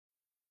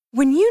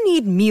When you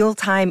need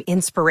mealtime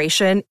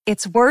inspiration,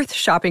 it's worth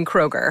shopping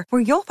Kroger,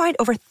 where you'll find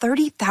over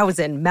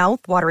 30,000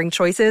 mouth-watering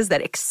choices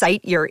that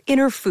excite your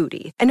inner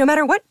foodie. And no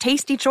matter what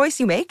tasty choice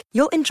you make,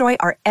 you'll enjoy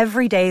our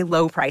everyday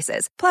low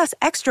prices, plus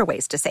extra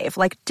ways to save,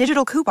 like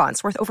digital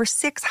coupons worth over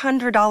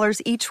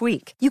 $600 each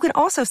week. You can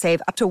also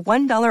save up to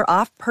 $1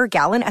 off per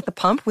gallon at the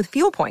pump with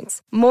fuel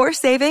points. More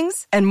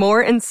savings and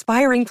more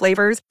inspiring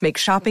flavors make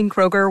shopping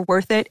Kroger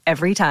worth it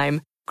every time.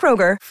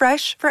 Kroger,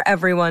 fresh for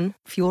everyone.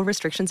 Fuel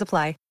restrictions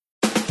apply.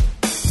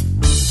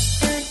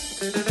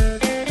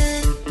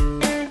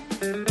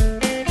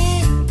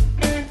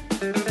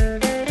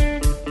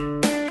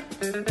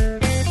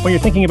 When you're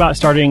thinking about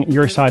starting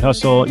your side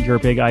hustle, your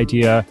big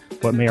idea,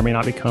 what may or may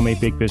not become a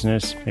big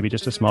business, maybe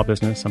just a small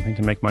business, something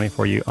to make money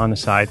for you on the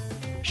side,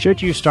 should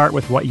you start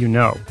with what you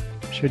know?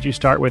 Should you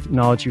start with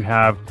knowledge you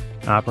have,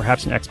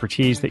 perhaps an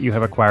expertise that you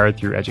have acquired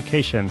through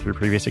education, through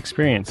previous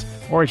experience,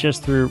 or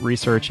just through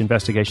research,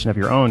 investigation of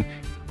your own?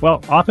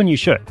 Well, often you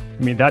should.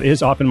 I mean, that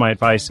is often my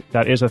advice.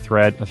 That is a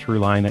thread, a through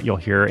line that you'll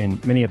hear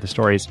in many of the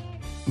stories.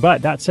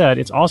 But that said,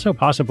 it's also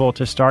possible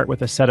to start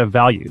with a set of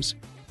values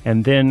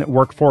and then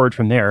work forward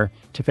from there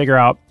to figure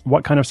out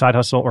what kind of side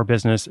hustle or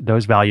business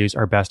those values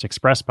are best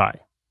expressed by.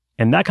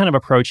 And that kind of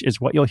approach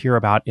is what you'll hear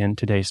about in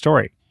today's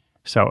story.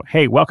 So,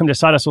 hey, welcome to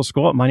Side Hustle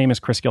School. My name is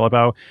Chris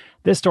Guillebeau.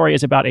 This story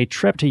is about a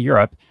trip to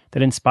Europe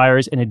that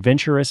inspires an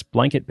adventurous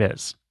blanket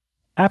biz.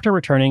 After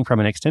returning from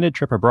an extended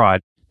trip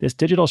abroad, this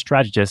digital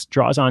strategist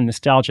draws on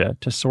nostalgia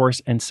to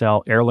source and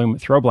sell heirloom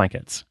throw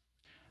blankets.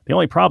 The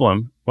only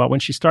problem, well, when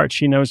she starts,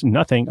 she knows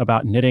nothing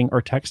about knitting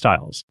or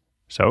textiles.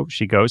 So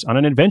she goes on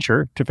an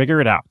adventure to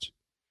figure it out.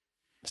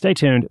 Stay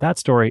tuned. That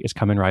story is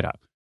coming right up.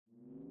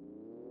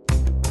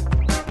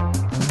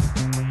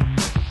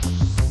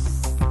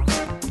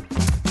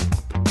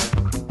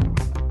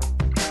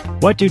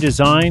 What do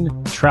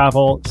design,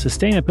 travel,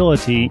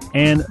 sustainability,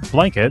 and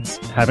blankets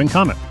have in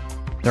common?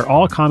 They're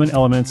all common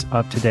elements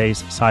of today's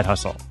side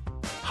hustle.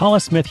 Hala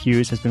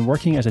Smith-Hughes has been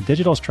working as a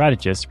digital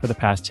strategist for the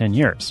past 10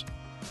 years.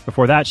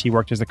 Before that, she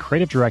worked as the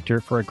creative director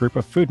for a group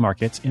of food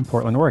markets in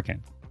Portland,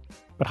 Oregon.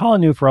 But Hala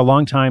knew for a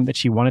long time that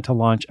she wanted to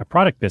launch a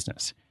product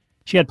business.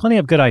 She had plenty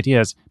of good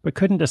ideas, but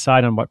couldn't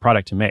decide on what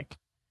product to make.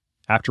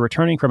 After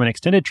returning from an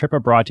extended trip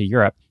abroad to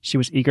Europe, she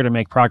was eager to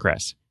make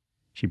progress.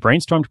 She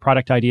brainstormed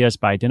product ideas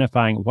by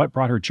identifying what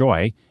brought her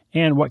joy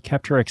and what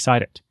kept her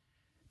excited.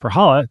 For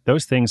Hala,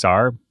 those things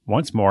are,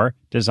 once more,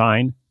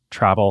 design,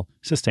 travel,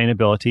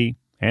 sustainability,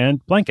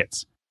 and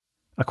blankets.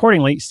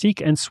 Accordingly, Seek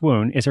and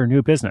Swoon is her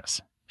new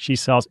business. She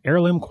sells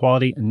heirloom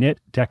quality knit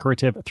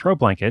decorative throw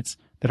blankets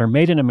that are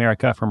made in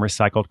America from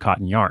recycled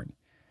cotton yarn.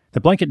 The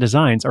blanket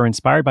designs are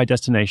inspired by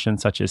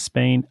destinations such as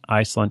Spain,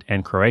 Iceland,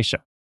 and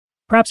Croatia.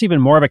 Perhaps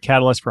even more of a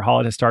catalyst for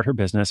Hala to start her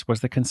business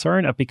was the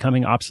concern of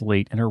becoming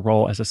obsolete in her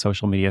role as a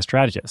social media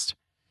strategist.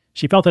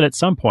 She felt that at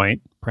some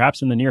point,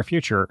 perhaps in the near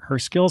future, her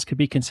skills could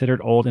be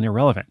considered old and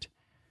irrelevant.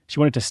 She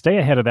wanted to stay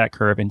ahead of that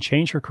curve and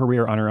change her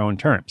career on her own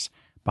terms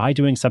by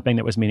doing something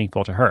that was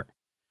meaningful to her.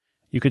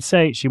 You could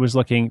say she was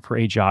looking for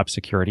a job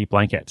security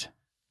blanket.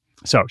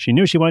 So she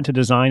knew she wanted to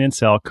design and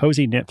sell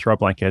cozy knit throw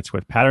blankets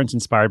with patterns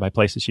inspired by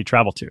places she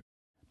traveled to.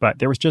 But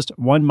there was just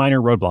one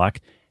minor roadblock.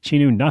 She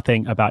knew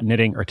nothing about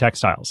knitting or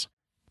textiles.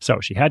 So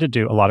she had to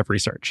do a lot of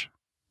research.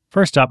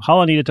 First up,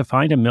 Hala needed to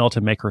find a mill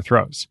to make her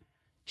throws.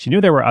 She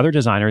knew there were other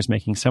designers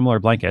making similar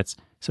blankets,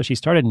 so she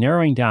started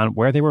narrowing down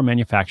where they were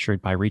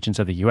manufactured by regions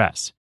of the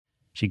U.S.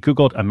 She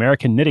Googled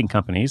American knitting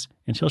companies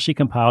until she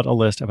compiled a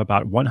list of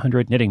about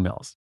 100 knitting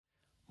mills.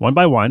 One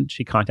by one,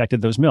 she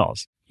contacted those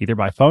mills, either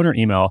by phone or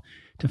email,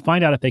 to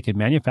find out if they could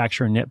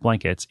manufacture knit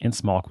blankets in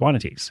small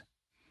quantities.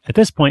 At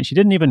this point, she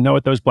didn't even know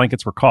what those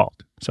blankets were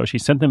called, so she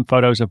sent them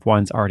photos of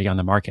ones already on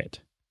the market.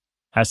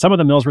 As some of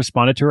the mills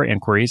responded to her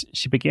inquiries,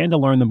 she began to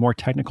learn the more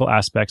technical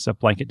aspects of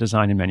blanket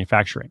design and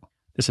manufacturing.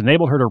 This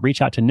enabled her to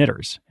reach out to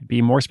knitters and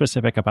be more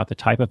specific about the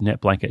type of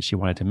knit blanket she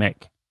wanted to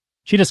make.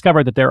 She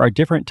discovered that there are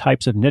different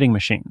types of knitting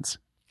machines,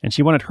 and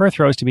she wanted her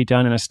throws to be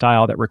done in a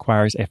style that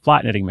requires a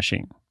flat knitting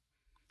machine.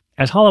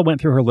 As Hala went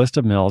through her list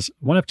of mills,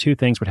 one of two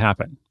things would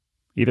happen.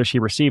 Either she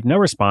received no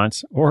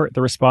response, or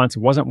the response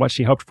wasn't what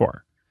she hoped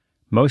for.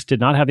 Most did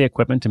not have the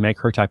equipment to make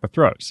her type of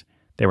throws.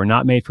 They were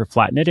not made for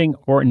flat knitting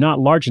or not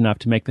large enough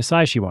to make the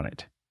size she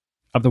wanted.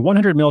 Of the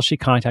 100 mills she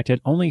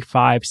contacted, only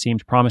 5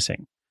 seemed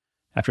promising.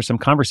 After some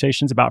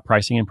conversations about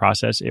pricing and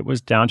process, it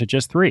was down to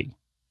just 3.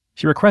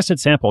 She requested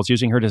samples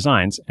using her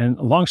designs, and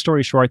long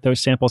story short, those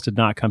samples did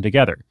not come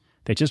together.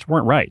 They just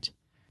weren't right.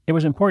 It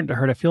was important to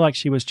her to feel like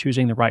she was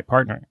choosing the right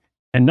partner,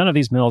 and none of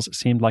these mills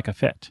seemed like a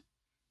fit.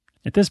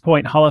 At this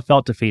point, Hala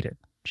felt defeated.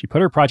 She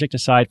put her project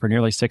aside for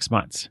nearly 6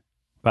 months.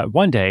 But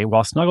one day,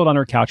 while snuggled on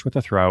her couch with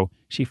a throw,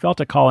 she felt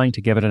a calling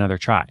to give it another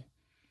try.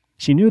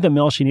 She knew the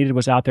mill she needed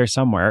was out there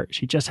somewhere,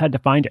 she just had to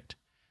find it.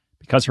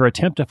 Because her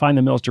attempt to find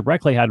the mills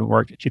directly hadn't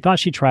worked, she thought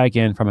she'd try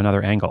again from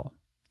another angle.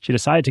 She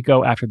decided to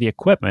go after the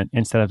equipment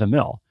instead of the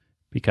mill,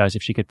 because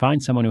if she could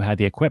find someone who had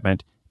the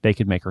equipment, they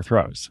could make her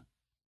throws.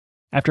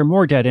 After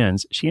more dead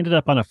ends, she ended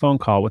up on a phone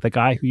call with a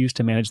guy who used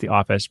to manage the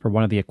office for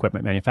one of the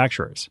equipment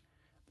manufacturers.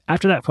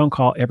 After that phone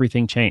call,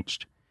 everything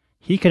changed.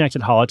 He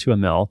connected Hala to a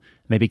mill,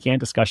 and they began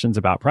discussions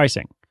about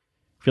pricing.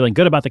 Feeling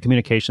good about the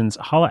communications,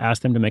 Hala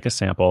asked them to make a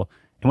sample,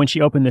 and when she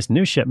opened this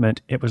new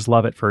shipment, it was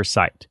love at first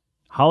sight.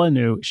 Hala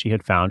knew she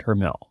had found her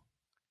mill.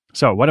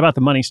 So what about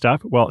the money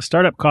stuff? Well,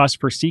 startup costs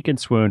for Seek and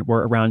Swoon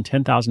were around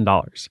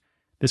 $10,000.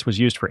 This was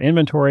used for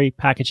inventory,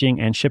 packaging,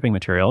 and shipping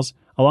materials,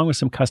 along with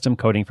some custom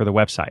coding for the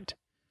website.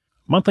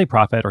 Monthly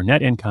profit or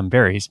net income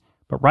varies,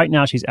 but right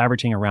now she's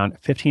averaging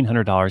around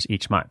 $1,500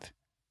 each month.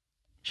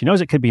 She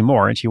knows it could be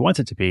more and she wants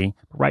it to be,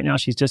 but right now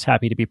she's just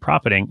happy to be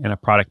profiting in a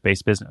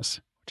product-based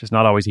business, which is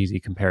not always easy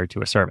compared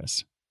to a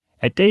service.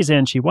 At day's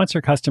end, she wants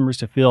her customers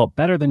to feel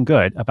better than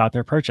good about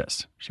their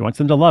purchase. She wants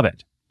them to love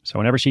it. So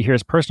whenever she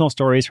hears personal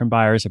stories from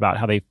buyers about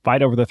how they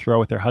fight over the throw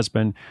with their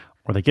husband,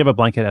 or they give a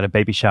blanket at a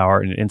baby shower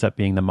and it ends up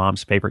being the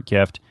mom's favorite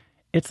gift,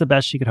 it's the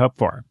best she could hope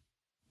for.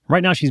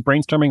 Right now, she's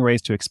brainstorming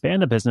ways to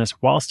expand the business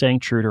while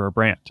staying true to her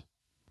brand.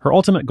 Her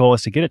ultimate goal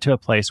is to get it to a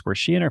place where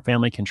she and her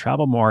family can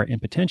travel more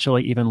and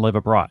potentially even live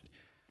abroad.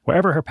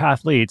 Wherever her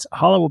path leads,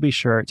 Hala will be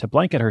sure to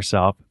blanket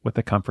herself with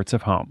the comforts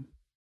of home.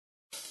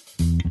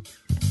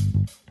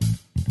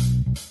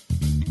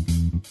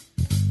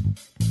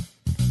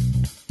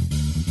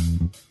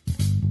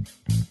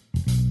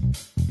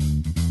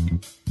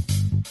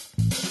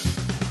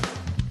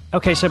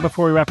 Okay, so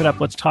before we wrap it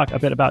up, let's talk a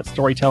bit about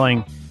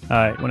storytelling.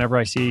 Whenever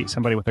I see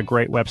somebody with a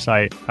great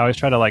website, I always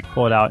try to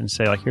pull it out and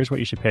say, here's what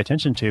you should pay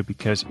attention to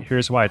because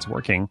here's why it's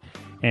working.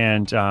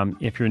 And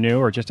if you're new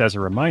or just as a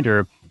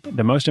reminder,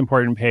 the most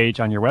important page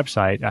on your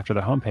website after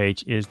the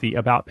homepage is the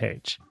About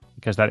page,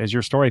 because that is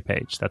your story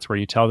page. That's where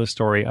you tell the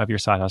story of your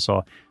side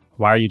hustle.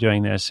 Why are you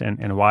doing this?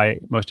 And why,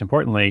 most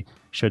importantly,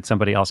 should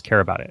somebody else care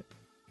about it?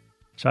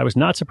 So I was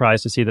not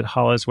surprised to see that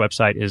Hala's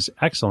website is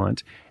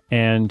excellent.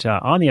 And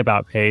on the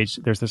About page,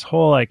 there's this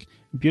whole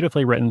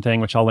beautifully written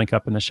thing, which I'll link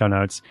up in the show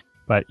notes.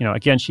 But,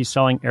 again, she's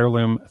selling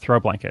heirloom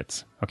throw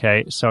blankets.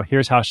 Okay, so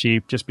here's how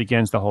she just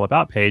begins the whole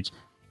About page.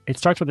 It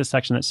starts with a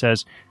section that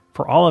says,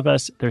 for all of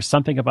us, there's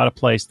something about a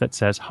place that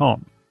says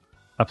home,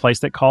 a place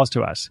that calls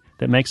to us,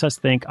 that makes us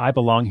think I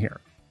belong here.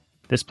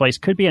 This place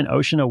could be an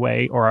ocean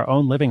away or our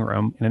own living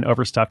room in an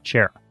overstuffed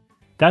chair.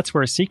 That's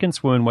where Seek and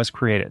Swoon was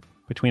created,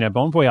 between a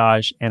bon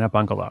voyage and a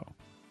bungalow.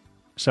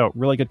 So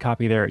really good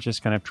copy there. It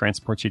just kind of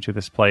transports you to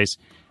this place.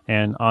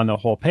 And on the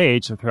whole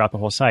page, so throughout the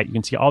whole site, you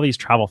can see all these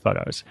travel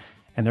photos.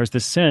 And there's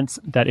this sense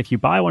that if you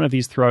buy one of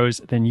these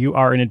throws, then you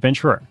are an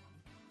adventurer.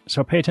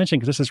 So pay attention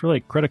because this is really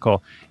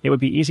critical. It would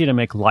be easy to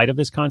make light of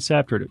this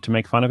concept or to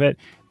make fun of it.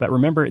 But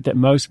remember that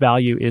most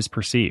value is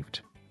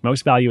perceived.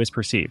 Most value is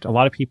perceived. A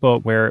lot of people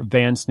wear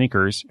Vans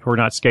sneakers who are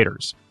not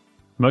skaters.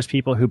 Most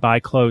people who buy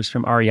clothes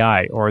from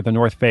REI or the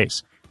North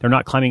Face, they're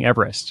not climbing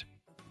Everest.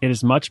 It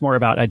is much more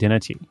about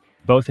identity,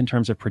 both in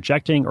terms of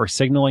projecting or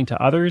signaling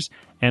to others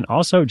and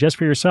also just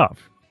for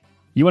yourself.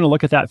 You want to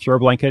look at that throw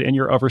blanket in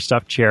your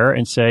overstuffed chair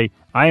and say,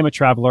 I am a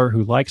traveler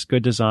who likes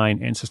good design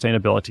and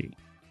sustainability.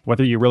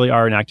 Whether you really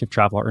are an active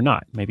traveler or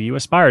not. Maybe you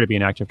aspire to be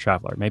an active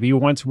traveler. Maybe you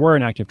once were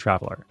an active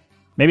traveler.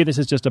 Maybe this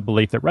is just a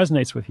belief that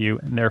resonates with you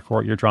and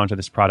therefore you're drawn to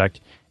this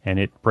product and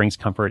it brings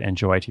comfort and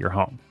joy to your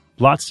home.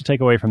 Lots to take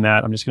away from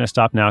that. I'm just going to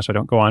stop now so I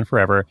don't go on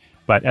forever.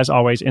 But as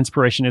always,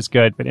 inspiration is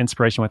good, but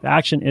inspiration with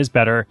action is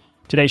better.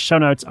 Today's show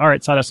notes are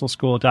at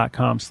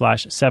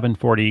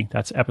sidehustleschool.com/740.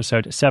 That's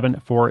episode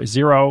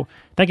 740.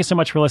 Thank you so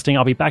much for listening.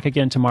 I'll be back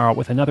again tomorrow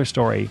with another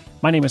story.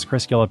 My name is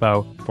Chris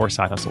Guillebeau for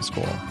Side Hustle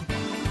School.